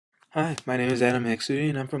Hi, my name is Adam Maxudi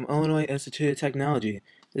and I'm from Illinois Institute of Technology.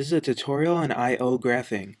 This is a tutorial on I/O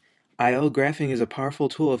graphing. I/O graphing is a powerful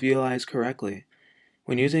tool if utilized correctly.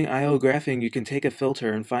 When using I/O graphing, you can take a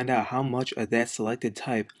filter and find out how much of that selected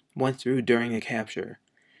type went through during a capture.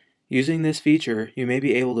 Using this feature, you may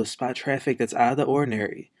be able to spot traffic that's out of the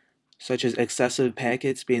ordinary, such as excessive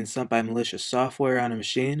packets being sent by malicious software on a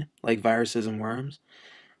machine, like viruses and worms,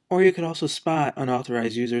 or you could also spot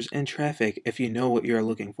unauthorized users in traffic if you know what you're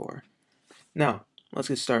looking for. Now, let's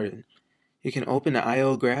get started. You can open the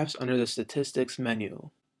I/O graphs under the Statistics menu.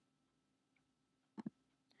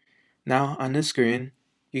 Now, on this screen,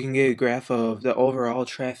 you can get a graph of the overall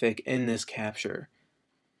traffic in this capture.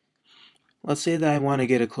 Let's say that I want to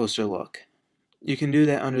get a closer look. You can do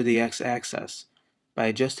that under the x-axis. By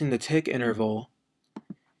adjusting the tick interval,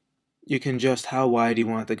 you can adjust how wide you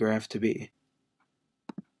want the graph to be.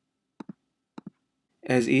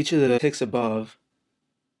 As each of the ticks above,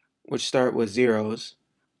 which start with zeros,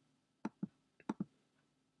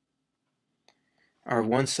 are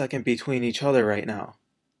 1 second between each other right now.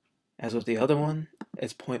 As with the other one,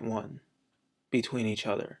 it's 0.1 between each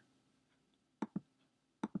other.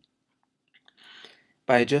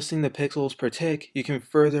 By adjusting the pixels per tick, you can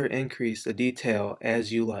further increase the detail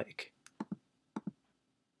as you like.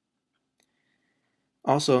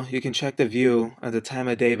 Also, you can check the view of the time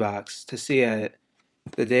of day box to see at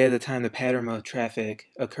the day of the time the pattern of traffic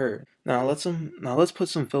occurred. Now let's put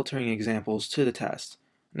some filtering examples to the test.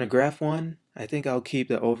 Under graph 1, I think I'll keep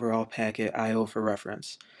the overall packet I/O for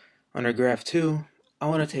reference. Under graph 2, I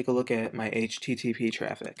want to take a look at my HTTP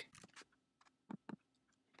traffic.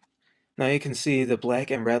 Now you can see the black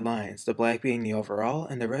and red lines, the black being the overall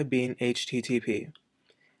and the red being HTTP.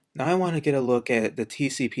 Now I want to get a look at the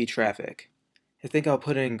TCP traffic. I think I'll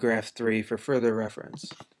put it in graph 3 for further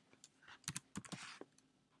reference.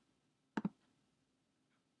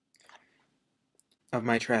 Of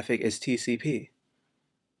my traffic is TCP.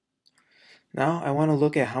 Now I want to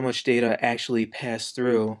look at how much data actually passed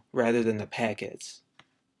through rather than the packets.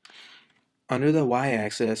 Under the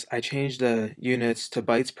y-axis, I changed the units to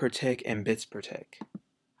bytes per tick and bits per tick.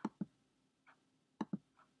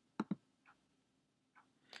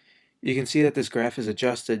 You can see that this graph is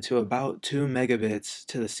adjusted to about 2 megabits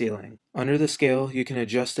to the ceiling. Under the scale, you can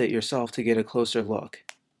adjust it yourself to get a closer look.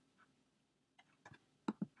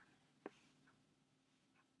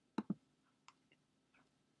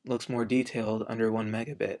 Looks more detailed under 1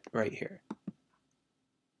 megabit right here.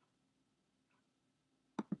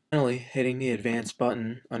 Finally, hitting the advanced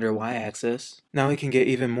button under y-axis, now we can get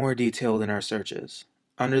even more detailed in our searches.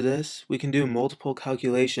 Under this, we can do multiple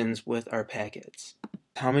calculations with our packets.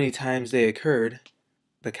 How many times they occurred,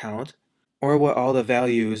 the count, or what all the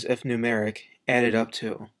values, if numeric, added up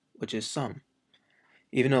to, which is sum.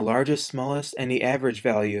 Even the largest, smallest, and the average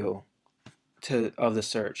value of the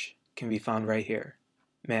search can be found right here.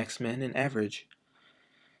 Max, min, and average.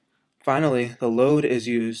 Finally, the load is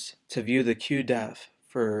used to view the QDEF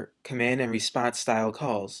for command and response style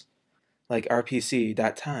calls, like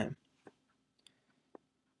rpc.time.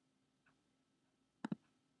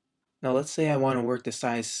 Now let's say I want to work the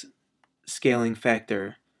size scaling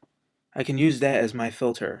factor. I can use that as my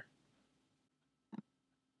filter.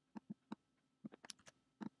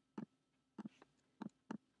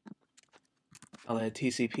 I'll add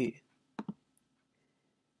TCP.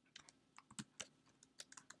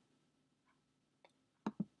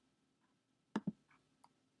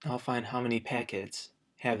 I'll find how many packets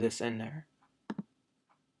have this in there.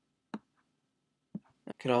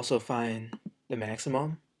 I could also find the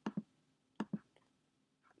maximum,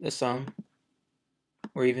 the sum,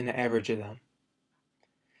 or even the average of them.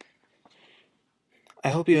 I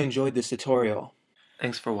hope you enjoyed this tutorial.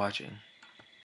 Thanks for watching.